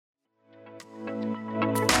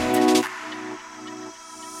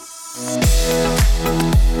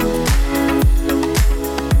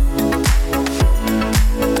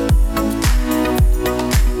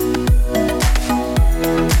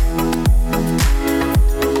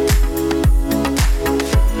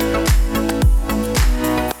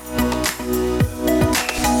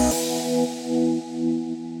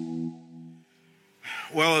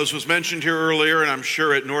Well, as was mentioned here earlier, and I'm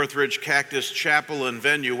sure at Northridge Cactus Chapel and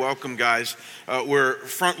Venue, welcome guys. We're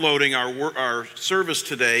front-loading our service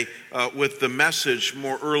today with the message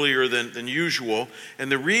more earlier than usual.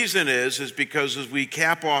 And the reason is because as we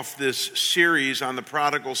cap off this series on the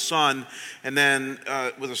prodigal son, and then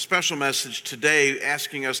with a special message today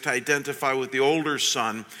asking us to identify with the older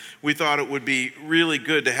son, we thought it would be really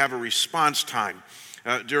good to have a response time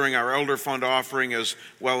during our Elder Fund offering, as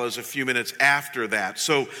well as a few minutes after that.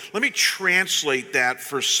 So let me translate that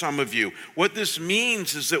for some of you. What this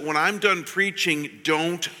means is that when I'm done preaching,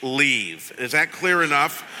 don't leave. Is that clear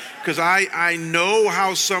enough? Because I know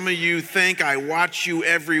how some of you think. I watch you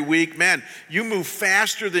every week. Man, you move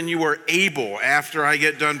faster than you are able after I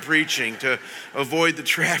get done preaching to avoid the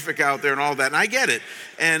traffic out there and all that. And I get it.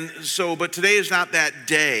 And so, but today is not that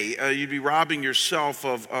day. You'd be robbing yourself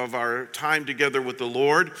of our time together with the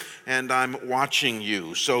Lord, and I'm watching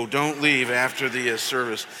you. So don't leave after the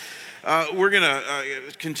service. We're going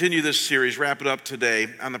to continue this series, wrap it up today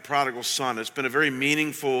on the prodigal son. It's been a very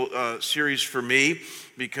meaningful series for me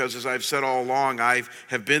because, as I've said all along, I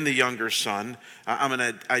have been the younger son. I'm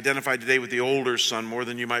going to identify today with the older son more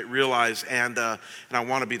than you might realize, and I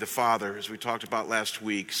want to be the father, as we talked about last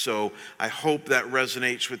week. So I hope that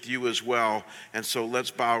resonates with you as well. And so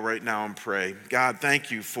let's bow right now and pray. God,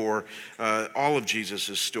 thank you for all of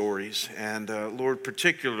Jesus' stories, and Lord,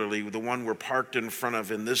 particularly the one we're parked in front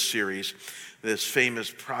of in this series, this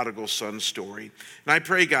famous prodigal son story. And I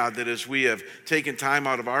pray, God, that as we have taken time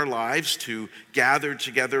out of our lives to gather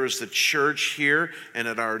together as the church here and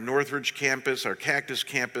at our Northridge campus, our Cactus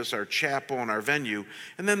campus, our chapel, and our venue,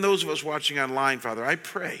 and then those of us watching online, Father, I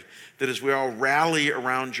pray that as we all rally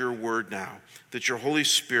around your word now, that your Holy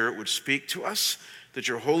Spirit would speak to us, that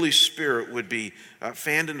your Holy Spirit would be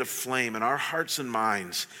fanned into flame in our hearts and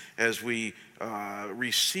minds as we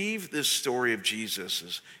receive this story of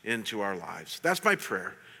Jesus into our lives. That's my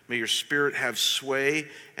prayer. May your Spirit have sway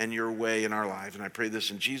and your way in our lives. And I pray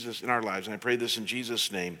this in our lives. And I pray this in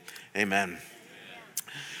Jesus' name. Amen.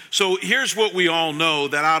 So here's what we all know,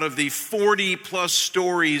 that out of the 40 plus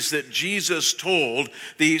stories that Jesus told,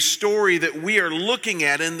 the story that we are looking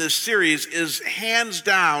at in this series is hands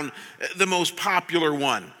down the most popular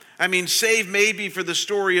one. I mean, save maybe for the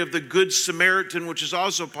story of the Good Samaritan, which is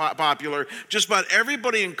also popular. Just about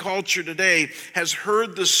everybody in culture today has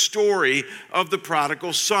heard the story of the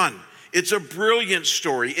prodigal son. It's a brilliant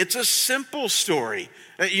story. It's a simple story.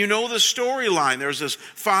 You know the storyline. There's this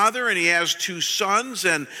father, and he has two sons,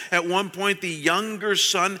 and at one point the younger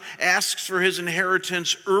son asks for his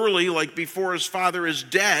inheritance early, like before his father is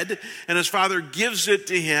dead, and his father gives it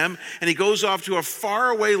to him, and he goes off to a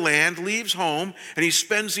faraway land, leaves home, and he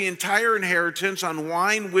spends the entire inheritance on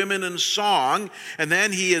wine, women, and song, and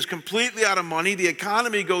then he is completely out of money. The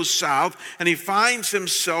economy goes south, and he finds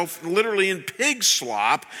himself literally in pig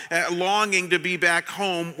slop, longing to be back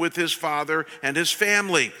home with his father and his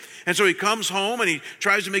family. And so he comes home and he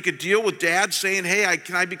tries to make a deal with dad, saying, hey,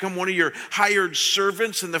 can I become one of your hired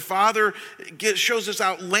servants? And the father shows this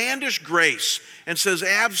outlandish grace and says,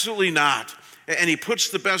 absolutely not. And he puts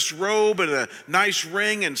the best robe and a nice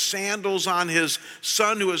ring and sandals on his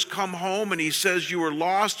son who has come home, and he says, you were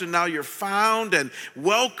lost and now you're found, and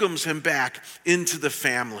welcomes him back into the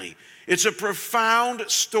family. It's a profound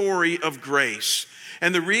story of grace.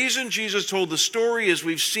 And the reason Jesus told the story, as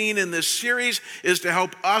we've seen in this series, is to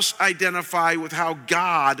help us identify with how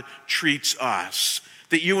God treats us.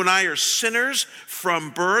 That you and I are sinners from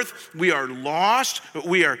birth. We are lost.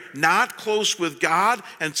 We are not close with God.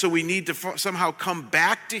 And so we need to somehow come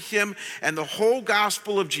back to him. And the whole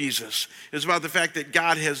gospel of Jesus is about the fact that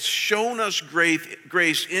God has shown us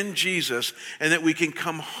grace in Jesus, and that we can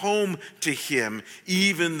come home to him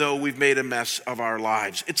even though we've made a mess of our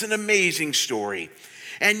lives. It's an amazing story.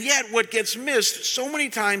 And yet what gets missed so many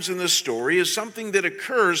times in this story is something that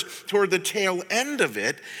occurs toward the tail end of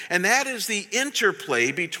it, and that is the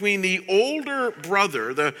interplay between the older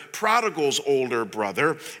brother, the prodigal's older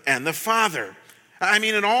brother, and the father. I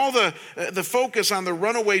mean, in all the focus on the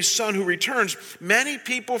runaway son who returns, many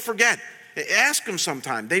people forget. Ask them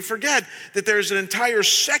sometime. They forget that there's an entire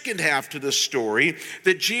second half to this story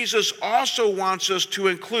that Jesus also wants us to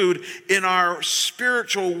include in our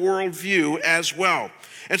spiritual worldview as well.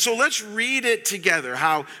 And so let's read it together,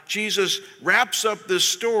 how Jesus wraps up this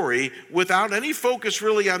story without any focus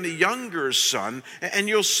really on the younger son, and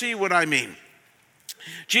you'll see what I mean.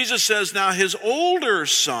 Jesus says, now his older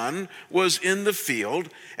son was in the field,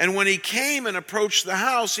 and when he came and approached the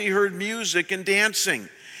house, he heard music and dancing.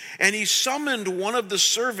 And he summoned one of the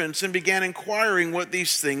servants and began inquiring what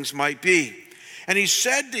these things might be. And he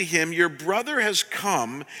said to him, your brother has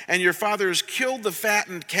come, and your father has killed the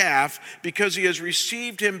fattened calf because he has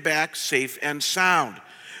received him back safe and sound.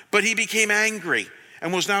 But he became angry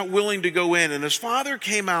and was not willing to go in. And his father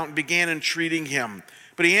came out and began entreating him.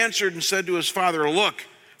 But he answered and said to his father, look,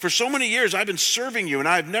 for so many years I've been serving you, and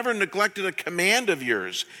I have never neglected a command of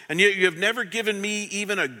yours. And yet you have never given me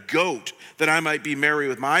even a goat that I might be merry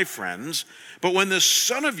with my friends. But when this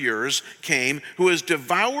son of yours came, who has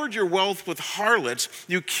devoured your wealth with harlots,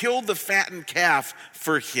 you killed the fattened calf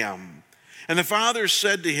for him. And the father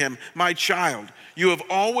said to him, my child, you have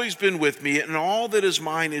always been with me, and all that is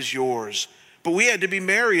mine is yours. But we had to be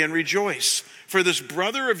merry and rejoice, for this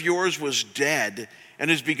brother of yours was dead and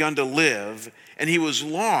has begun to live, and he was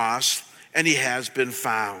lost and he has been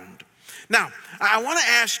found. Now, I want to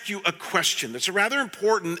ask you a question. It's a rather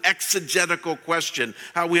important exegetical question,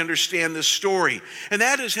 how we understand this story. And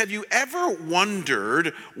that is, have you ever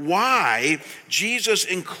wondered why Jesus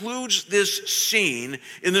includes this scene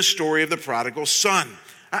in the story of the prodigal son?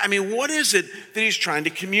 I mean, what is it that he's trying to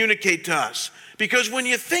communicate to us? Because when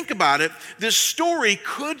you think about it, this story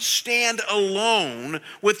could stand alone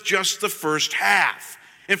with just the first half.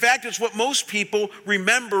 In fact, it's what most people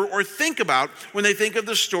remember or think about when they think of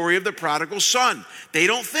the story of the prodigal son. They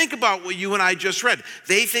don't think about what you and I just read.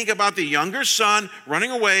 They think about the younger son running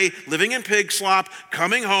away, living in pig slop,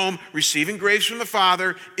 coming home, receiving grace from the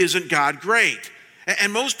father. Isn't God great?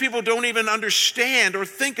 And most people don't even understand or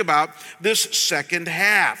think about this second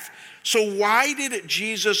half. So why did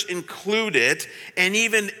Jesus include it and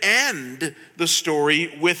even end the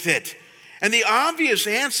story with it? And the obvious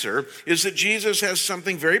answer is that Jesus has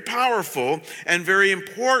something very powerful and very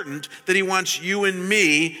important that he wants you and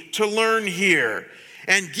me to learn here.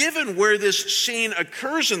 And given where this scene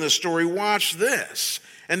occurs in the story, watch this.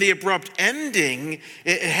 And the abrupt ending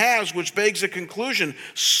it has, which begs a conclusion,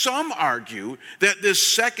 some argue that this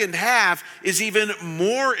second half is even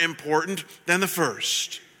more important than the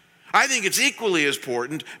first. I think it's equally as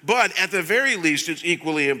important, but at the very least, it's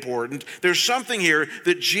equally important. There's something here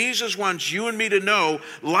that Jesus wants you and me to know,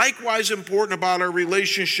 likewise important about our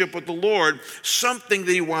relationship with the Lord, something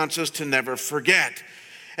that he wants us to never forget.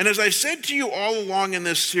 And as I've said to you all along in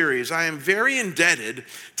this series, I am very indebted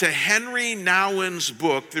to Henry Nouwen's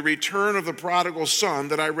book, The Return of the Prodigal Son,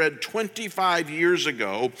 that I read 25 years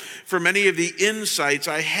ago, for many of the insights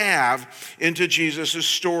I have into Jesus'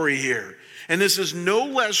 story here. And this is no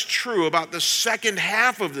less true about the second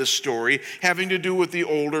half of this story having to do with the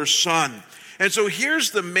older son. And so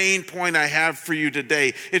here's the main point I have for you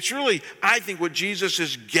today. It's really, I think, what Jesus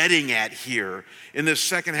is getting at here in this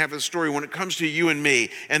second half of the story when it comes to you and me.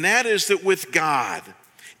 And that is that with God,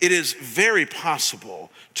 it is very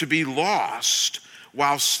possible to be lost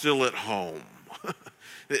while still at home.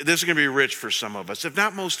 This is going to be rich for some of us, if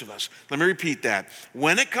not most of us. Let me repeat that.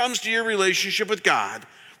 When it comes to your relationship with God,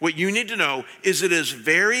 what you need to know is it is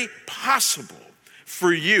very possible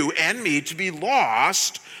for you and me to be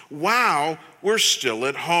lost while we're still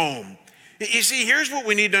at home. You see, here's what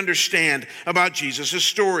we need to understand about Jesus'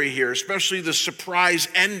 story here, especially the surprise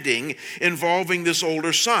ending involving this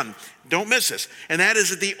older son. Don't miss this. And that is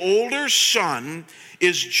that the older son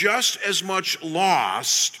is just as much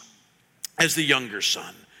lost as the younger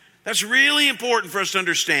son. That's really important for us to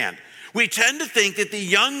understand. We tend to think that the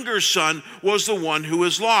younger son was the one who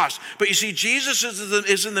was lost. But you see, Jesus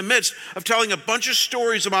is in the midst of telling a bunch of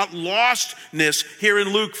stories about lostness here in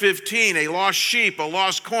Luke 15, a lost sheep, a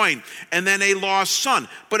lost coin, and then a lost son.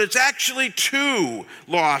 But it's actually two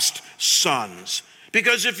lost sons.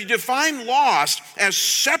 Because if you define lost as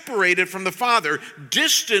separated from the Father,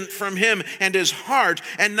 distant from him and his heart,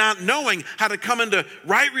 and not knowing how to come into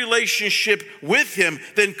right relationship with him,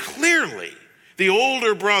 then clearly the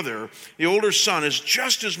older brother, the older son, is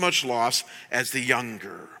just as much lost as the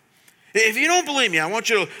younger. If you don't believe me, I want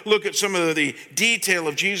you to look at some of the detail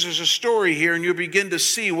of Jesus' story here, and you'll begin to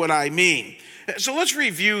see what I mean. So let's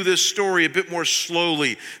review this story a bit more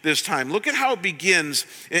slowly this time. Look at how it begins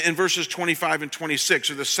in verses 25 and 26,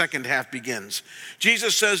 or the second half begins.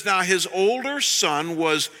 Jesus says, now his older son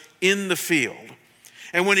was in the field.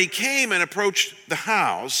 And when he came and approached the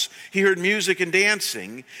house, he heard music and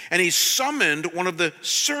dancing, and he summoned one of the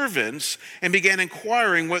servants and began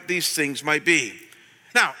inquiring what these things might be.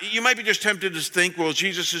 Now, you might be just tempted to think, well,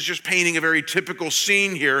 Jesus is just painting a very typical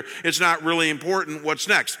scene here. It's not really important. What's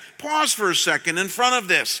next? Pause for a second in front of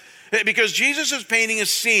this, because Jesus is painting a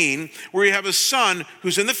scene where you have a son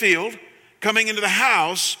who's in the field, coming into the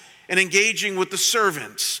house and engaging with the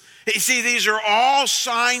servants. You see, these are all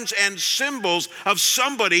signs and symbols of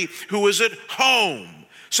somebody who is at home,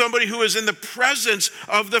 somebody who is in the presence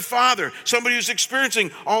of the Father, somebody who's experiencing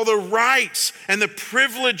all the rights and the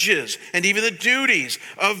privileges and even the duties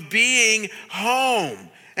of being home.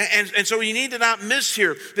 And so you need to not miss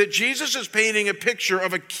here that Jesus is painting a picture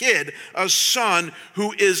of a kid, a son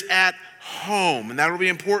who is at home. And that will be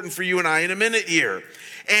important for you and I in a minute here.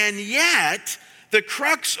 And yet, the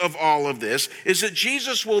crux of all of this is that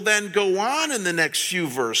Jesus will then go on in the next few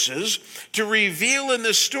verses to reveal in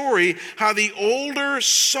this story how the older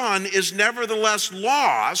son is nevertheless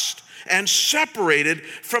lost and separated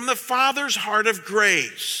from the Father's heart of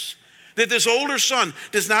grace. That this older son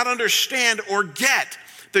does not understand or get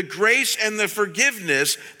the grace and the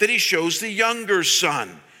forgiveness that he shows the younger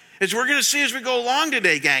son. As we're going to see as we go along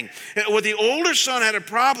today, gang, what the older son had a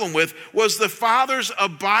problem with was the father's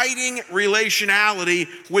abiding relationality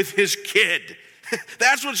with his kid.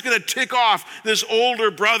 That's what's going to tick off this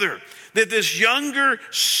older brother, that this younger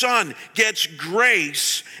son gets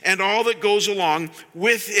grace and all that goes along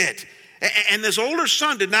with it. And this older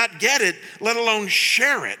son did not get it, let alone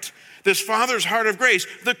share it. This father's heart of grace,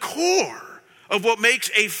 the core of what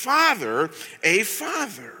makes a father a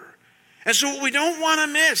father. And so what we don't want to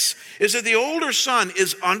miss is that the older son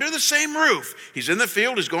is under the same roof. He's in the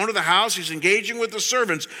field, he's going to the house, he's engaging with the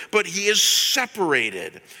servants, but he is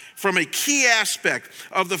separated from a key aspect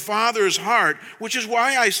of the father's heart, which is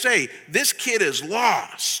why I say this kid is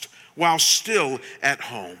lost while still at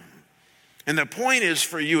home. And the point is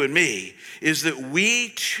for you and me is that we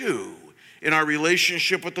too, in our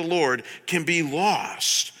relationship with the Lord, can be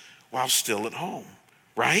lost while still at home,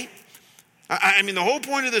 right? I mean, the whole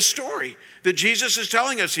point of this story that Jesus is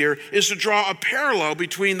telling us here is to draw a parallel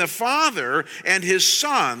between the Father and his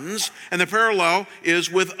sons, and the parallel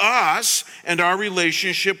is with us and our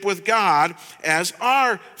relationship with God as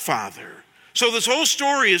our Father. So this whole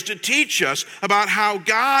story is to teach us about how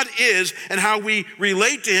God is and how we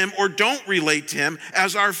relate to him or don't relate to him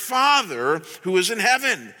as our Father who is in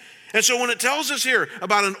heaven. And so when it tells us here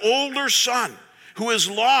about an older son who is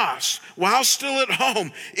lost while still at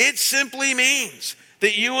home, it simply means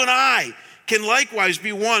that you and I can likewise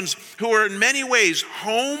be ones who are in many ways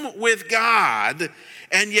home with God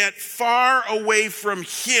and yet far away from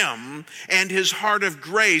him and his heart of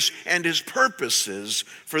grace and his purposes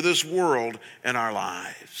for this world and our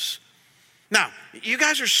lives. Now, you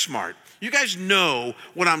guys are smart. You guys know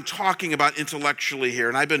what I'm talking about intellectually here,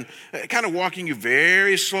 and I've been kind of walking you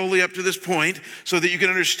very slowly up to this point so that you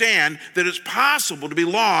can understand that it's possible to be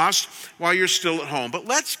lost while you're still at home. But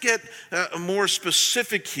let's get more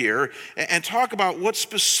specific here and talk about what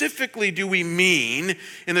specifically do we mean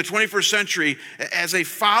in the 21st century as a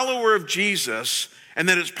follower of Jesus, and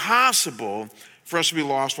that it's possible for us to be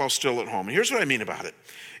lost while still at home. And here's what I mean about it.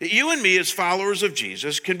 You and me as followers of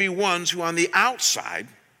Jesus can be ones who on the outside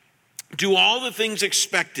do all the things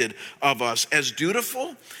expected of us as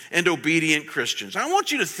dutiful and obedient Christians. I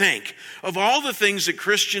want you to think of all the things that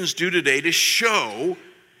Christians do today to show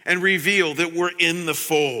and reveal that we're in the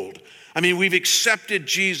fold. I mean, we've accepted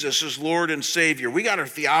Jesus as Lord and Savior. We got our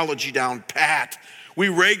theology down pat. We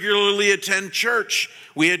regularly attend church.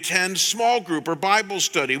 We attend small group or Bible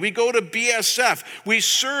study. We go to BSF. We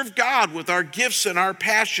serve God with our gifts and our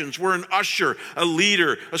passions. We're an usher, a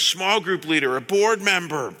leader, a small group leader, a board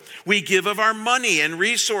member. We give of our money and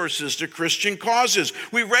resources to Christian causes.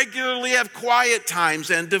 We regularly have quiet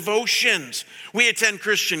times and devotions. We attend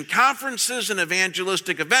Christian conferences and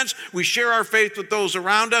evangelistic events. We share our faith with those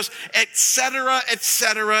around us, etc.,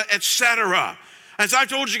 etc., etc. As I've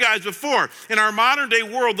told you guys before, in our modern day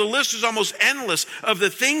world, the list is almost endless of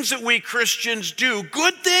the things that we Christians do,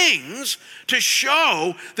 good things, to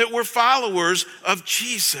show that we're followers of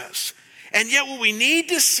Jesus. And yet what we need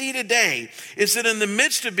to see today is that in the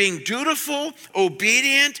midst of being dutiful,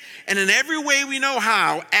 obedient, and in every way we know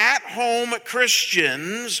how, at-home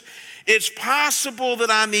Christians, it's possible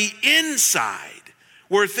that on the inside,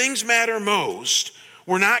 where things matter most,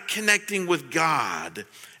 we're not connecting with God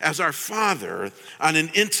as our Father on an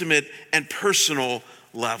intimate and personal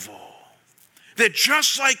level. That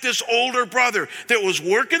just like this older brother that was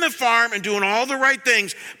working the farm and doing all the right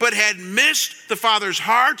things, but had missed the Father's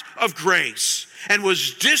heart of grace and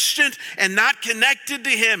was distant and not connected to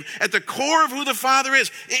him at the core of who the Father is,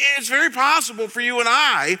 it's very possible for you and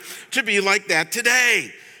I to be like that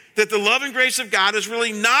today. That the love and grace of God is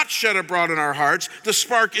really not shed abroad in our hearts. The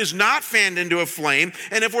spark is not fanned into a flame.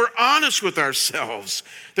 And if we're honest with ourselves,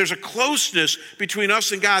 there's a closeness between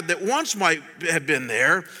us and God that once might have been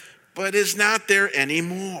there, but is not there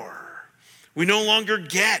anymore. We no longer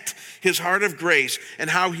get his heart of grace and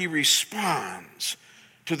how he responds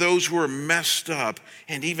to those who are messed up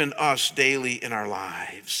and even us daily in our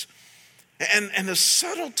lives. And the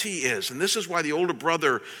subtlety is, and this is why the older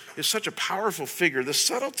brother is such a powerful figure, the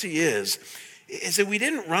subtlety is that we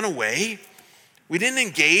didn't run away. We didn't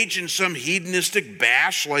engage in some hedonistic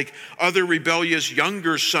bash like other rebellious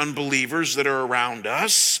younger son believers that are around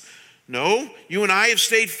us. No, you and I have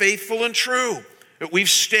stayed faithful and true. We've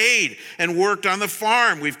stayed and worked on the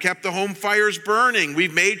farm. We've kept the home fires burning.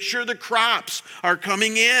 We've made sure the crops are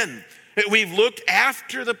coming in. We've looked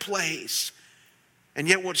after the place. And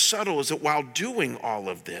yet what's subtle is that while doing all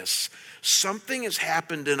of this, something has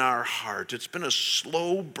happened in our heart. It's been a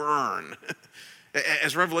slow burn.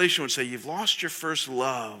 As Revelation would say, you've lost your first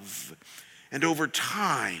love. And over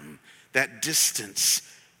time, that distance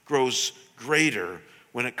grows greater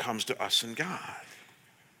when it comes to us and God.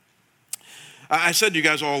 I said to you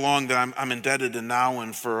guys all along that I'm indebted to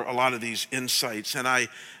Nouwen for a lot of these insights. And I,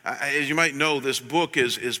 as you might know, this book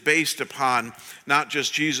is based upon not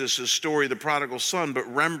just Jesus' story, the prodigal son, but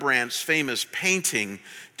Rembrandt's famous painting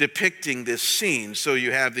depicting this scene. So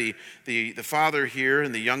you have the father here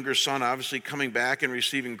and the younger son obviously coming back and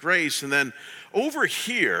receiving grace. And then over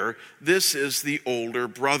here, this is the older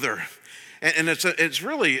brother. And it's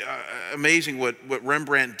really amazing what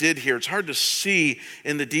Rembrandt did here. It's hard to see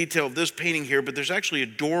in the detail of this painting here, but there's actually a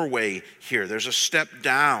doorway here. There's a step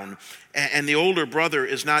down, and the older brother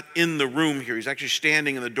is not in the room here. He's actually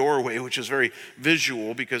standing in the doorway, which is very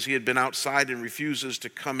visual because he had been outside and refuses to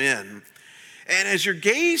come in. And as you're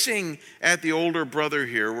gazing at the older brother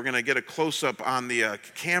here, we're going to get a close-up on the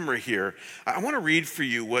camera here. I want to read for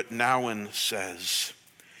you what Nouwen says.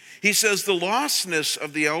 He says, the lostness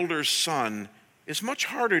of the elder son is much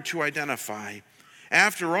harder to identify.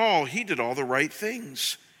 After all, he did all the right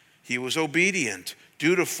things. He was obedient,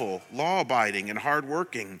 dutiful, law-abiding, and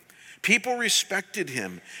hardworking. People respected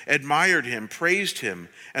him, admired him, praised him,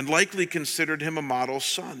 and likely considered him a model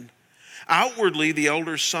son. Outwardly, the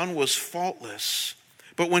elder son was faultless.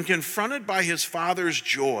 But when confronted by his father's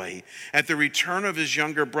joy at the return of his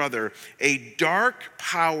younger brother, a dark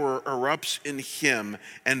power erupts in him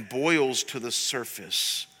and boils to the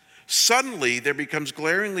surface. Suddenly, there becomes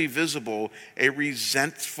glaringly visible a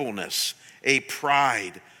resentfulness, a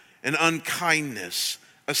pride, an unkindness,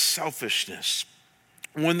 a selfishness,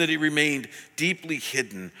 one that he remained deeply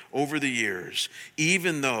hidden over the years,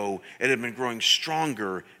 even though it had been growing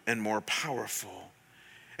stronger and more powerful.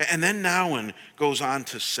 And then Nouwen goes on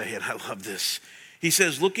to say, and I love this, he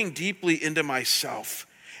says, looking deeply into myself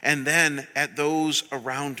and then at those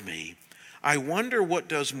around me, I wonder what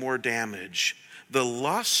does more damage, the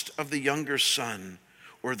lust of the younger son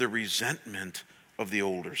or the resentment of the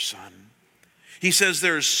older son. He says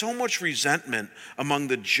there is so much resentment among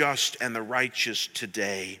the just and the righteous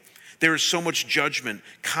today. There is so much judgment,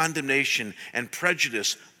 condemnation, and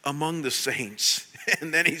prejudice among the saints.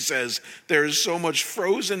 And then he says, there is so much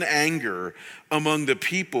frozen anger among the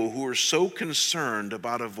people who are so concerned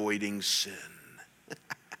about avoiding sin.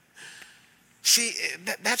 See,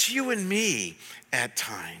 that's you and me at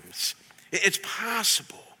times. It's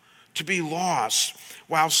possible to be lost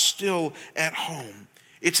while still at home.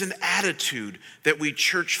 It's an attitude that we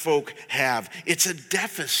church folk have. It's a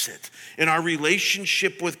deficit in our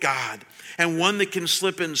relationship with God, and one that can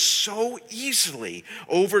slip in so easily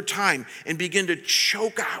over time and begin to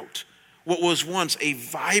choke out what was once a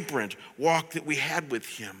vibrant walk that we had with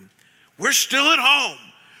him. We're still at home.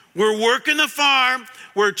 We're working the farm.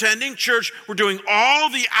 We're attending church. We're doing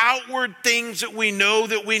all the outward things that we know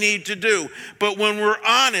that we need to do. But when we're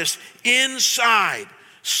honest, inside,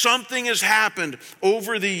 something has happened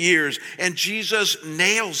over the years, and Jesus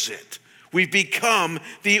nails it. We've become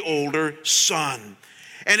the older son.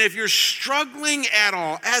 And if you're struggling at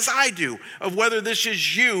all, as I do, of whether this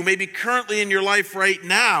is you, maybe currently in your life right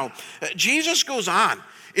now, Jesus goes on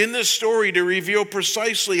in this story to reveal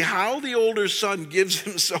precisely how the older son gives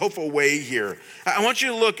himself away here. I want you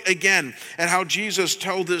to look again at how Jesus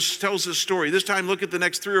tells this story. This time look at the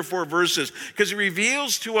next 3 or 4 verses, because he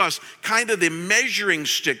reveals to us kind of the measuring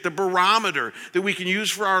stick, the barometer that we can use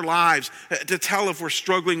for our lives to tell if we're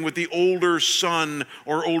struggling with the older son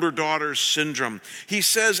or older daughter syndrome. He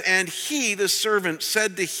says, and he, the servant,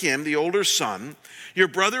 said to him, the older son, your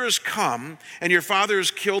brother has come, and your father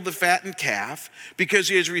has killed the fattened calf, because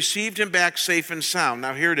he has received him back safe and sound.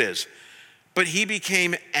 Now here it is. But he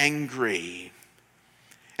became angry,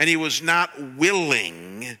 and he was not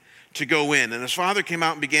willing to go in. And his father came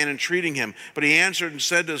out and began entreating him. But he answered and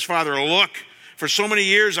said to his father, look, for so many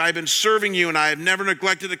years I have been serving you, and I have never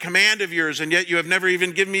neglected a command of yours, and yet you have never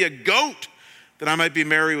even given me a goat that I might be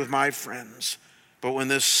merry with my friends. But when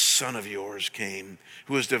this son of yours came,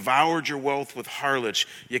 who has devoured your wealth with harlots,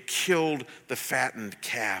 you killed the fattened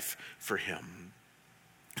calf for him.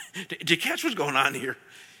 Do you catch what's going on here?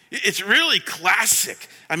 It's really classic.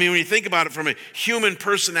 I mean, when you think about it from a human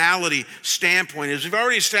personality standpoint, as we've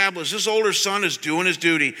already established, this older son is doing his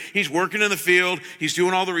duty. He's working in the field. He's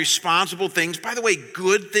doing all the responsible things. By the way,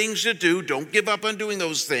 good things to do. Don't give up on doing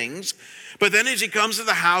those things. But then as he comes to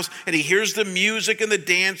the house and he hears the music and the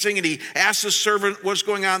dancing and he asks the servant what's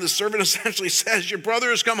going on, the servant essentially says, your brother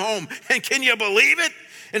has come home. And can you believe it?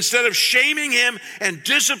 Instead of shaming him and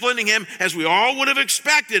disciplining him as we all would have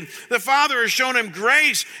expected, the father has shown him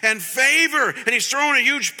grace and favor, and he's throwing a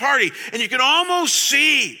huge party. And you can almost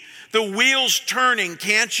see the wheels turning,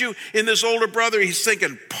 can't you? In this older brother, he's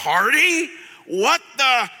thinking, party? What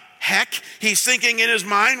the heck? He's thinking in his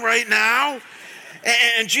mind right now.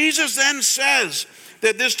 And Jesus then says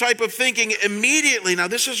that this type of thinking immediately, now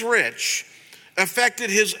this is rich, affected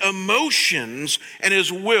his emotions and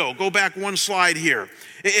his will. Go back one slide here.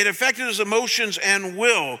 It affected his emotions and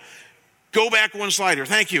will. Go back one slide here.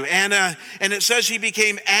 Thank you. And it says he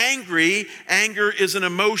became angry. Anger is an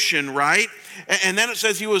emotion, right? And then it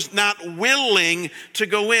says he was not willing to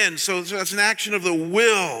go in. So that's an action of the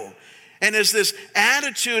will. And as this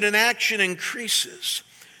attitude and action increases,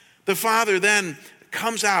 the father then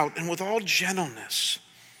comes out and with all gentleness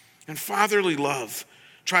and fatherly love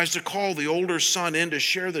tries to call the older son in to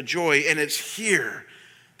share the joy. And it's here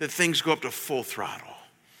that things go up to full throttle.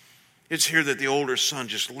 It's here that the older son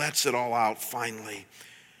just lets it all out finally.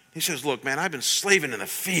 He says, look, man, I've been slaving in the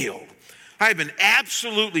field. I've been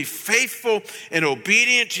absolutely faithful and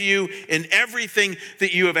obedient to you in everything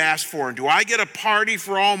that you have asked for. And do I get a party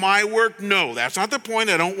for all my work? No, that's not the point.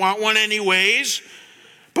 I don't want one anyways.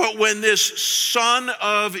 But when this son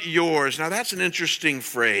of yours, now that's an interesting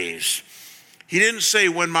phrase. He didn't say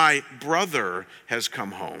when my brother has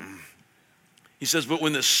come home. He says, but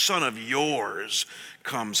when the son of yours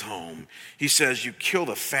comes home, he says, you killed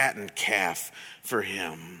a fattened calf for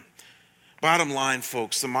him. Bottom line,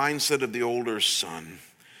 folks, the mindset of the older son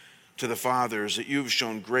to the father is that you've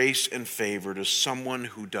shown grace and favor to someone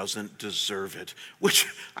who doesn't deserve it, which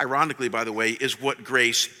ironically, by the way, is what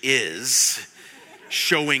grace is,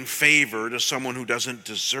 showing favor to someone who doesn't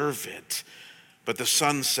deserve it. But the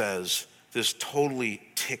son says, this totally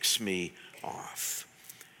ticks me off.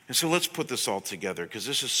 And so let's put this all together because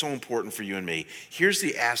this is so important for you and me. Here's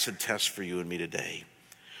the acid test for you and me today.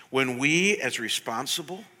 When we, as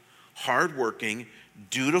responsible, hardworking,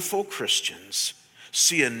 dutiful Christians,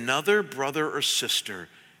 see another brother or sister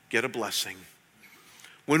get a blessing,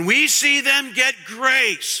 when we see them get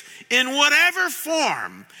grace in whatever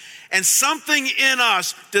form, and something in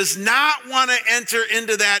us does not want to enter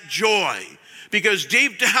into that joy, because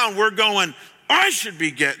deep down we're going, I should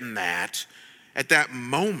be getting that. At that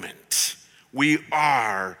moment, we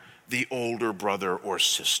are the older brother or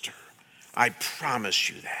sister. I promise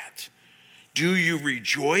you that. Do you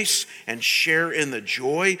rejoice and share in the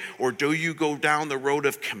joy, or do you go down the road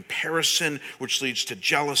of comparison, which leads to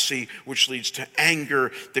jealousy, which leads to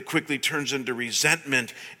anger that quickly turns into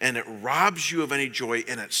resentment, and it robs you of any joy,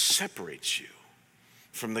 and it separates you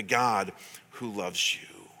from the God who loves you?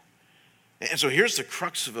 And so here's the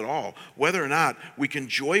crux of it all. Whether or not we can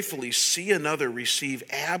joyfully see another receive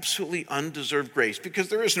absolutely undeserved grace, because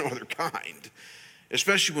there is no other kind,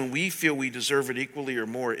 especially when we feel we deserve it equally or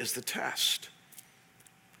more, is the test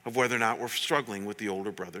of whether or not we're struggling with the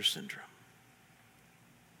older brother syndrome.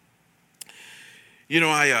 You know,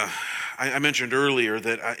 I mentioned earlier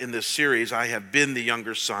that in this series, I have been the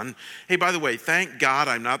younger son. Hey, by the way, thank God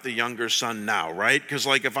I'm not the younger son now, right? Because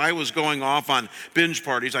like if I was going off on binge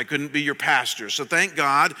parties, I couldn't be your pastor. So thank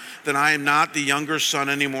God that I am not the younger son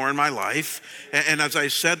anymore in my life. And as I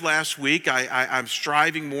said last week, I'm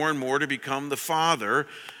striving more and more to become the father.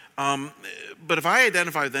 But if I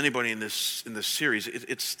identify with anybody in this series,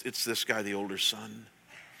 it's this guy, the older son.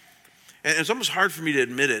 And it's almost hard for me to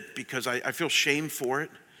admit it because I feel shame for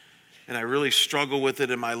it. And I really struggle with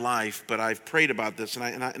it in my life, but I've prayed about this,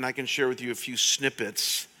 and I can share with you a few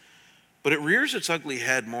snippets. But it rears its ugly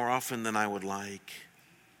head more often than I would like.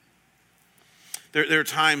 There are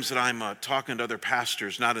times that I'm talking to other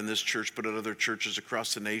pastors, not in this church, but at other churches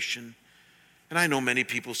across the nation. And I know many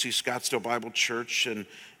people see Scottsdale Bible Church and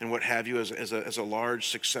what have you as a large,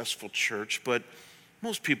 successful church, but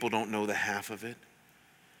most people don't know the half of it.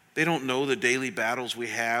 They don't know the daily battles we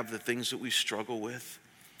have, the things that we struggle with.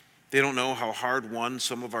 They don't know how hard won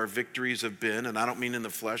some of our victories have been, and I don't mean in the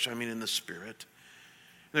flesh, I mean in the spirit.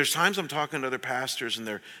 And there's times I'm talking to other pastors, and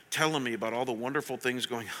they're telling me about all the wonderful things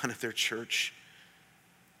going on at their church,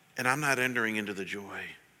 and I'm not entering into the joy.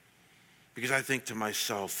 Because I think to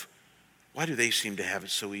myself, why do they seem to have it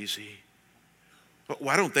so easy?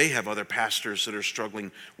 Why don't they have other pastors that are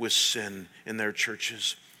struggling with sin in their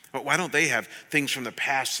churches? Why don't they have things from the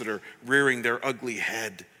past that are rearing their ugly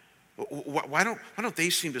head? Why don't they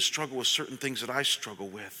seem to struggle with certain things that I struggle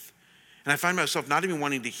with? And I find myself not even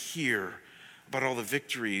wanting to hear about all the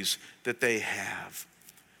victories that they have.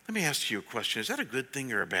 Let me ask you a question. Is that a good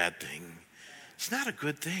thing or a bad thing? It's not a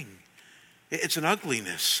good thing. It's an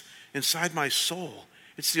ugliness inside my soul.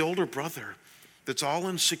 It's the older brother that's all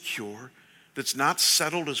insecure, that's not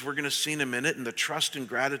settled, as we're going to see in a minute, in the trust and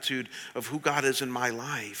gratitude of who God is in my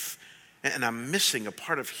life. And I'm missing a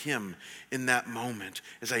part of him in that moment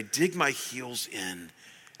as I dig my heels in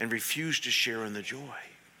and refuse to share in the joy.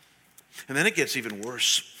 And then it gets even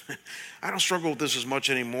worse. I don't struggle with this as much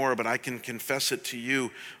anymore, but I can confess it to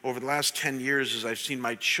you. Over the last 10 years, as I've seen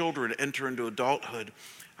my children enter into adulthood,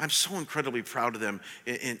 I'm so incredibly proud of them,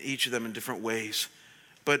 in each of them in different ways.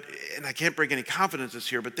 And I can't bring any confidences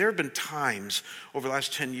here, but there have been times over the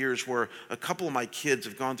last 10 years where a couple of my kids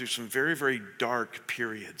have gone through some very, very dark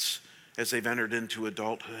periods as they've entered into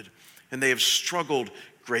adulthood. And they have struggled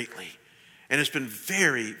greatly. And it's been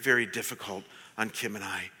very, very difficult on Kim and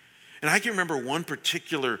I. And I can remember one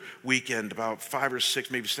particular weekend about 5 or 6,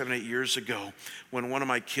 maybe 7, 8 years ago when one of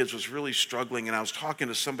my kids was really struggling, and I was talking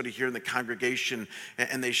to somebody here in the congregation,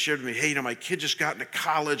 and they shared with me, hey, my kid just got into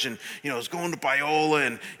college and, is going to Biola,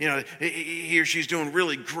 and, he or she's doing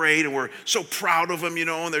really great, and we're so proud of them,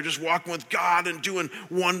 and they're just walking with God and doing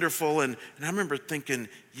wonderful. And I remember thinking,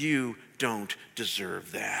 you don't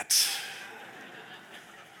deserve that.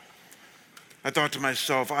 I thought to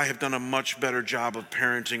myself, I have done a much better job of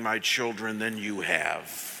parenting my children than you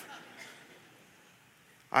have.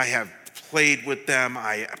 I have played with them.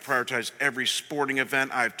 I prioritize every sporting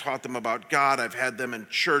event. I've taught them about God. I've had them in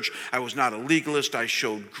church. I was not a legalist. I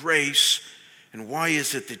showed grace. And why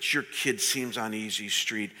is it that your kid seems on easy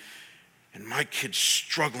street and my kid's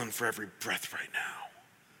struggling for every breath right now?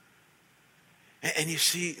 And you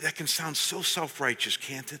see, that can sound so self-righteous,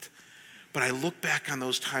 can't it? But I look back on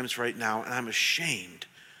those times right now, and I'm ashamed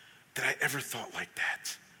that I ever thought like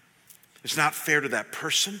that. It's not fair to that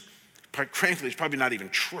person. Frankly, it's probably not even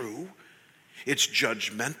true. It's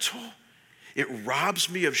judgmental. It robs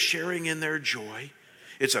me of sharing in their joy.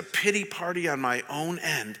 It's a pity party on my own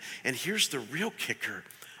end. And here's the real kicker.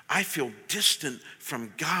 I feel distant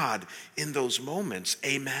from God in those moments.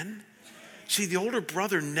 Amen? See, the older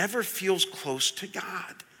brother never feels close to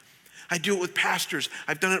God. I do it with pastors.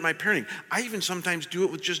 I've done it in my parenting. I even sometimes do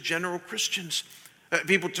it with just general Christians.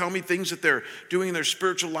 People tell me things that they're doing in their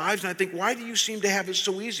spiritual lives, and I think, why do you seem to have it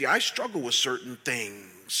so easy? I struggle with certain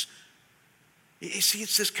things. You see,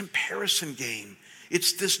 it's this comparison game.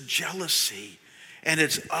 It's this jealousy, and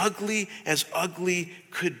it's ugly as ugly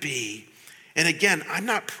could be. And again, I'm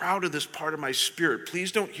not proud of this part of my spirit.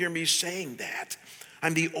 Please don't hear me saying that.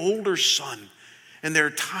 I'm the older son, and there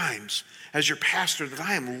are times as your pastor that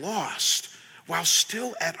I am lost while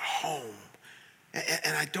still at home.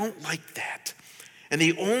 And I don't like that. And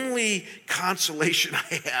the only consolation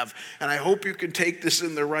I have, and I hope you can take this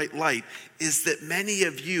in the right light, is that many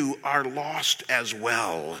of you are lost as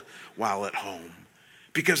well while at home.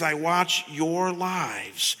 Because I watch your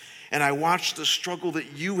lives, and I watch the struggle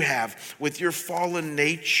that you have with your fallen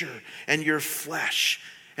nature and your flesh.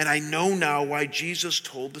 And I know now why Jesus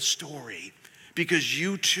told the story. Because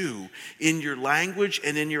you too, in your language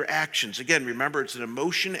and in your actions, again, remember, it's an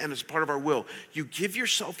emotion and it's part of our will. You give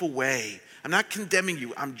yourself away. I'm not condemning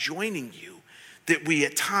you. I'm joining you. That we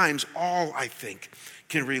at times all, I think,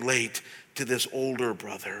 can relate to this older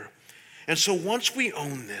brother. And so once we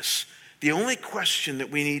own this, the only question that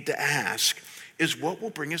we need to ask is what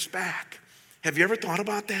will bring us back? Have you ever thought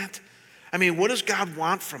about that? I mean, what does God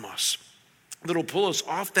want from us that'll pull us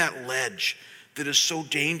off that ledge that is so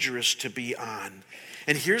dangerous to be on?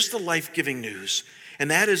 And here's the life-giving news, and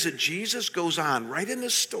that is that Jesus goes on right in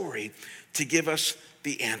this story to give us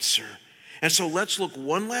the answer. And so let's look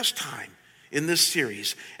one last time in this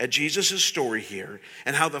series at Jesus' story here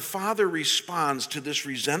and how the father responds to this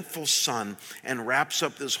resentful son and wraps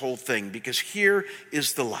up this whole thing, because here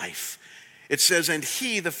is the life. It says, and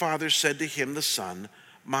he, the father, said to him, the son,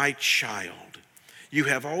 my child, you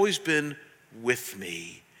have always been with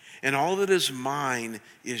me, and all that is mine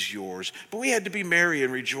is yours. But we had to be merry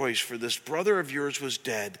and rejoice, for this brother of yours was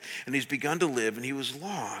dead, and he's begun to live, and he was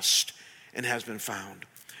lost and has been found.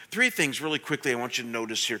 3 things really quickly I want you to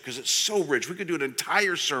notice here, because it's so rich. We could do an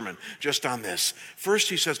entire sermon just on this. First,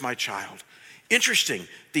 he says, my child. Interesting,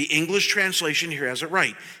 the English translation here has it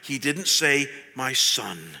right. He didn't say, my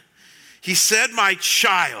son. He said, my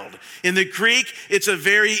child. In the Greek, it's a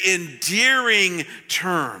very endearing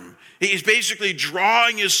term. He's basically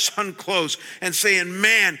drawing his son close and saying,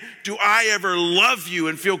 man, do I ever love you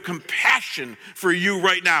and feel compassion for you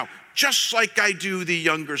right now, just like I do the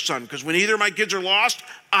younger son, because when either of my kids are lost,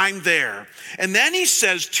 I'm there. And then he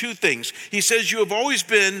says two things. He says, you have always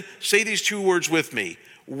been, say these two words with me,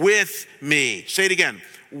 with me. Say it again,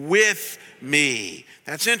 with me.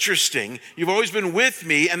 That's interesting. You've always been with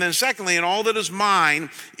me. And then secondly, and all that is mine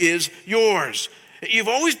is yours. You've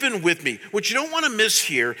always been with me. What you don't want to miss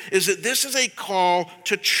here is that this is a call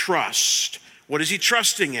to trust. What is he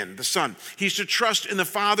trusting in? The Son. He's to trust in the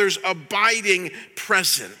Father's abiding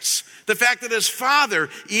presence. The fact that his Father,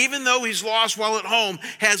 even though he's lost while at home,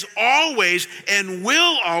 has always and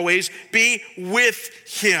will always be with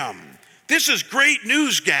him. This is great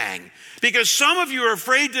news, gang. Because some of you are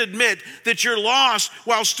afraid to admit that you're lost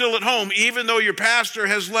while still at home, even though your pastor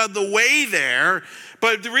has led the way there.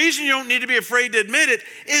 But the reason you don't need to be afraid to admit it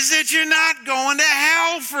is that you're not going to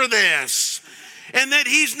hell for this. And that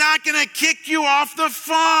he's not going to kick you off the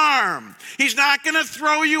farm. He's not going to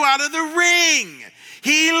throw you out of the ring.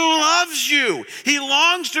 He loves you. He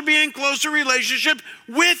longs to be in closer relationship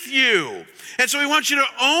with you. And so he wants you to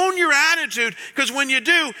own your attitude, because when you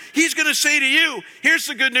do, he's going to say to you, here's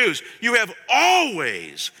the good news. You have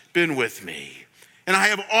always been with me. And I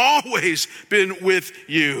have always been with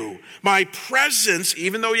you. My presence,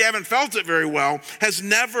 even though you haven't felt it very well, has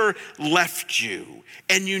never left you.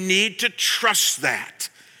 And you need to trust that.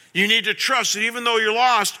 You need to trust that even though you're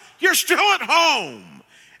lost, you're still at home.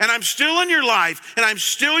 And I'm still in your life, and I'm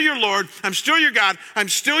still your Lord, I'm still your God, I'm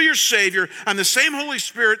still your Savior, I'm the same Holy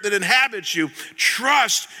Spirit that inhabits you.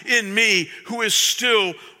 Trust in me who is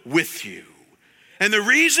still with you. And the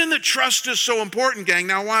reason that trust is so important, gang,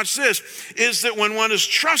 now watch this, is that when one is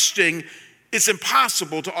trusting, it's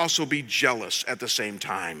impossible to also be jealous at the same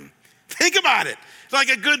time. Think about it. It's like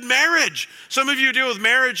a good marriage. Some of you deal with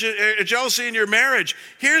marriage, jealousy in your marriage.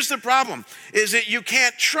 Here's the problem, is that you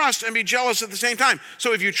can't trust and be jealous at the same time.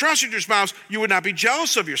 So if you trusted your spouse, you would not be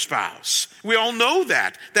jealous of your spouse. We all know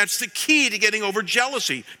that. That's the key to getting over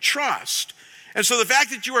jealousy, trust. And so the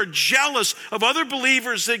fact that you are jealous of other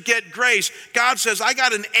believers that get grace, God says, I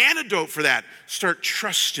got an antidote for that. Start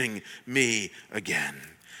trusting me again.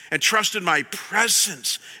 And trust in my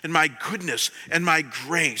presence and my goodness and my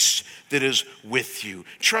grace that is with you.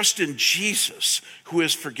 Trust in Jesus who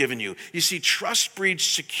has forgiven you. You see, trust breeds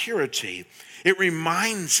security. It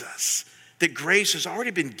reminds us that grace has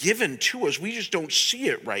already been given to us. We just don't see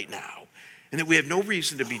it right now. And that we have no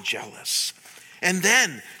reason to be jealous. And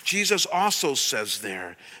then Jesus also says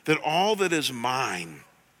there that all that is mine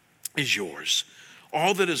is yours.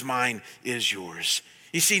 All that is mine is yours.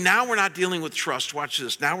 You see, now we're not dealing with trust. Watch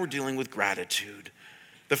this. Now we're dealing with gratitude.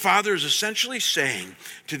 The Father is essentially saying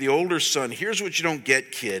to the older son, here's what you don't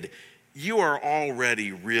get, kid. You are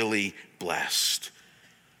already really blessed.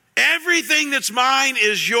 Everything that's mine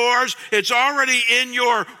is yours. It's already in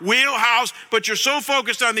your wheelhouse, but you're so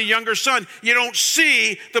focused on the younger son, you don't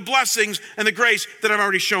see the blessings and the grace that I've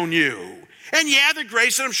already shown you. And yeah, the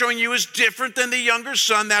grace that I'm showing you is different than the younger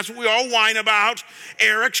son. That's what we all whine about.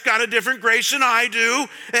 Eric's got a different grace than I do.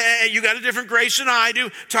 You got a different grace than I do.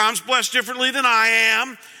 Tom's blessed differently than I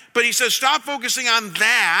am. But he says, stop focusing on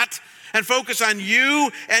that and focus on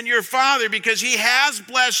you and your Father, because he has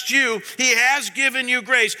blessed you. He has given you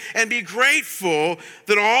grace. And be grateful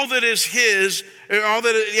that all that is his, all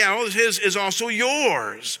that is his is also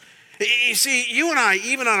yours. You see, you and I,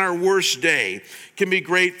 even on our worst day, can be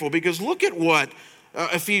grateful, because look at what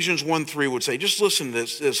Ephesians 1:3 would say. Just listen to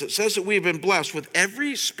this. It says that we have been blessed with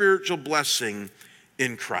every spiritual blessing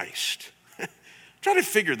in Christ. Try to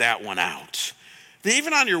figure that one out. That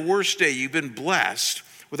even on your worst day, you've been blessed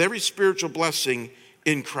with every spiritual blessing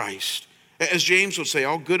in Christ. As James would say,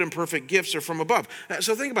 all good and perfect gifts are from above.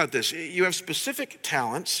 So think about this. You have specific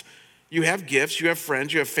talents. You have gifts. You have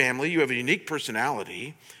friends. You have family. You have a unique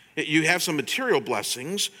personality. You have some material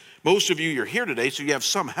blessings. Most of you, you're here today, so you have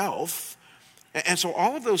some health. And so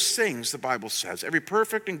all of those things, the Bible says, every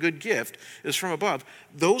perfect and good gift is from above.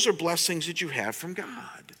 Those are blessings that you have from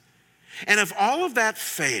God. And if all of that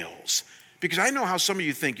fails, because I know how some of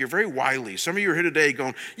you think, you're very wily. Some of you are here today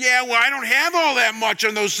going, yeah, well, I don't have all that much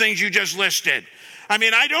on those things you just listed. I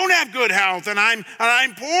mean, I don't have good health, and I'm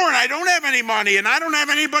poor, and I don't have any money, and I don't have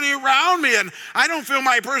anybody around me, and I don't feel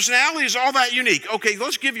my personality is all that unique. Okay,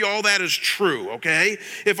 let's give you all that is true, okay?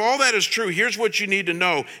 If all that is true, here's what you need to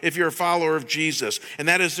know if you're a follower of Jesus, and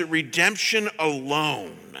that is that redemption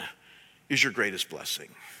alone is your greatest blessing.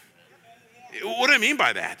 What do I mean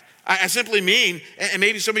by that? I simply mean, and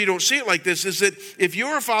maybe some of you don't see it like this, is that if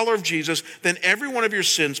you're a follower of Jesus, then every one of your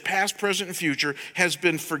sins, past, present, and future, has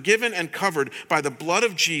been forgiven and covered by the blood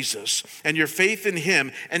of Jesus and your faith in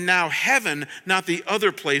him. And now heaven, not the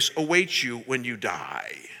other place, awaits you when you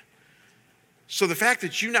die. So the fact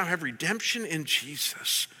that you now have redemption in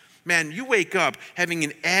Jesus, man, you wake up having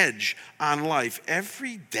an edge on life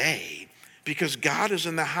every day because God is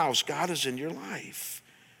in the house, God is in your life.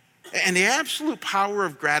 And the absolute power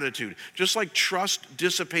of gratitude, just like trust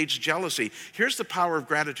dissipates jealousy, here's the power of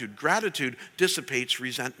gratitude. Gratitude dissipates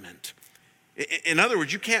resentment. In other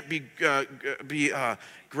words, you can't be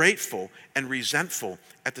grateful and resentful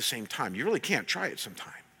at the same time. You really can't. Try it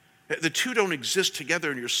sometime. The two don't exist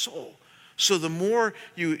together in your soul. So the more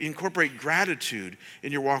you incorporate gratitude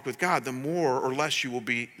in your walk with God, the more or less you will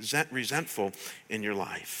be resentful in your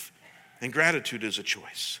life. And gratitude is a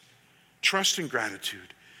choice. Trust and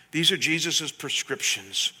gratitude. These are Jesus'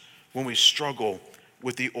 prescriptions when we struggle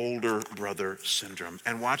with the older brother syndrome.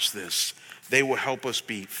 And watch this. They will help us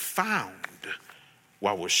be found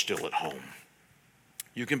while we're still at home.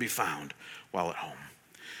 You can be found while at home.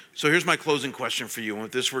 So here's my closing question for you. And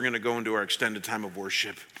with this, we're going to go into our extended time of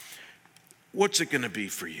worship. What's it going to be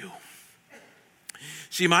for you?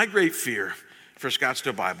 See, my great fear for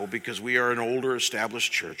Scottsdale Bible, because we are an older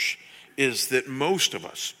established church, is that most of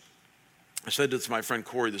us, I said this to my friend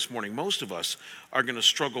Corey this morning, most of us are going to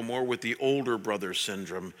struggle more with the older brother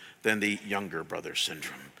syndrome than the younger brother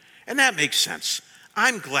syndrome. And that makes sense.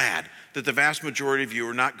 I'm glad that the vast majority of you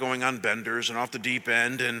are not going on benders and off the deep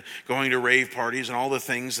end and going to rave parties and all the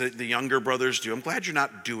things that the younger brothers do. I'm glad you're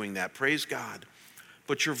not doing that. Praise God.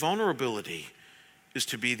 But your vulnerability is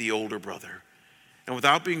to be the older brother. And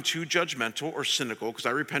without being too judgmental or cynical, because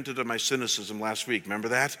I repented of my cynicism last week, remember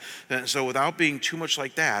that? And so without being too much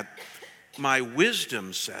like that, my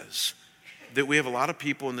wisdom says that we have a lot of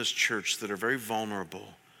people in this church that are very vulnerable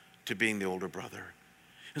to being the older brother.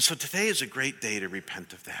 And so today is a great day to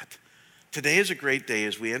repent of that. Today is a great day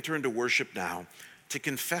as we enter into worship now to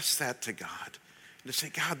confess that to God. And to say,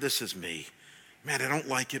 God, this is me. Man, I don't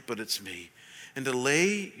like it, but it's me. And to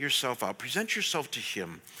lay yourself out, present yourself to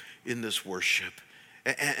him in this worship.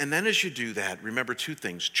 And then as you do that, remember two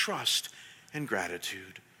things, trust and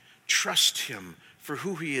gratitude. Trust him for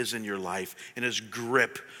who he is in your life and his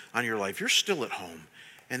grip on your life. You're still at home.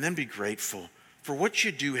 And then be grateful for what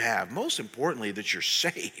you do have. Most importantly, that you're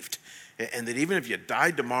saved. And that even if you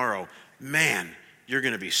died tomorrow, man, you're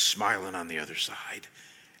going to be smiling on the other side.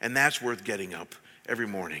 And that's worth getting up every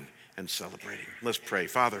morning and celebrating. Let's pray.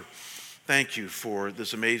 Father, thank you for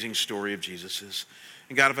this amazing story of Jesus's.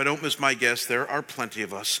 And God, if I don't miss my guess, there are plenty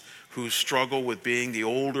of us who struggle with being the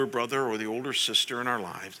older brother or the older sister in our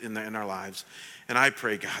lives. And I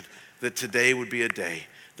pray, God, that today would be a day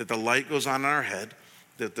that the light goes on in our head,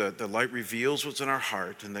 that the light reveals what's in our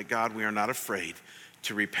heart, and that, God, we are not afraid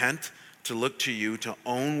to repent, to look to you, to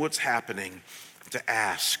own what's happening, to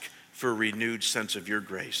ask for a renewed sense of your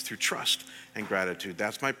grace through trust and gratitude.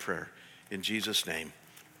 That's my prayer. In Jesus' name,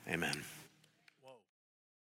 amen.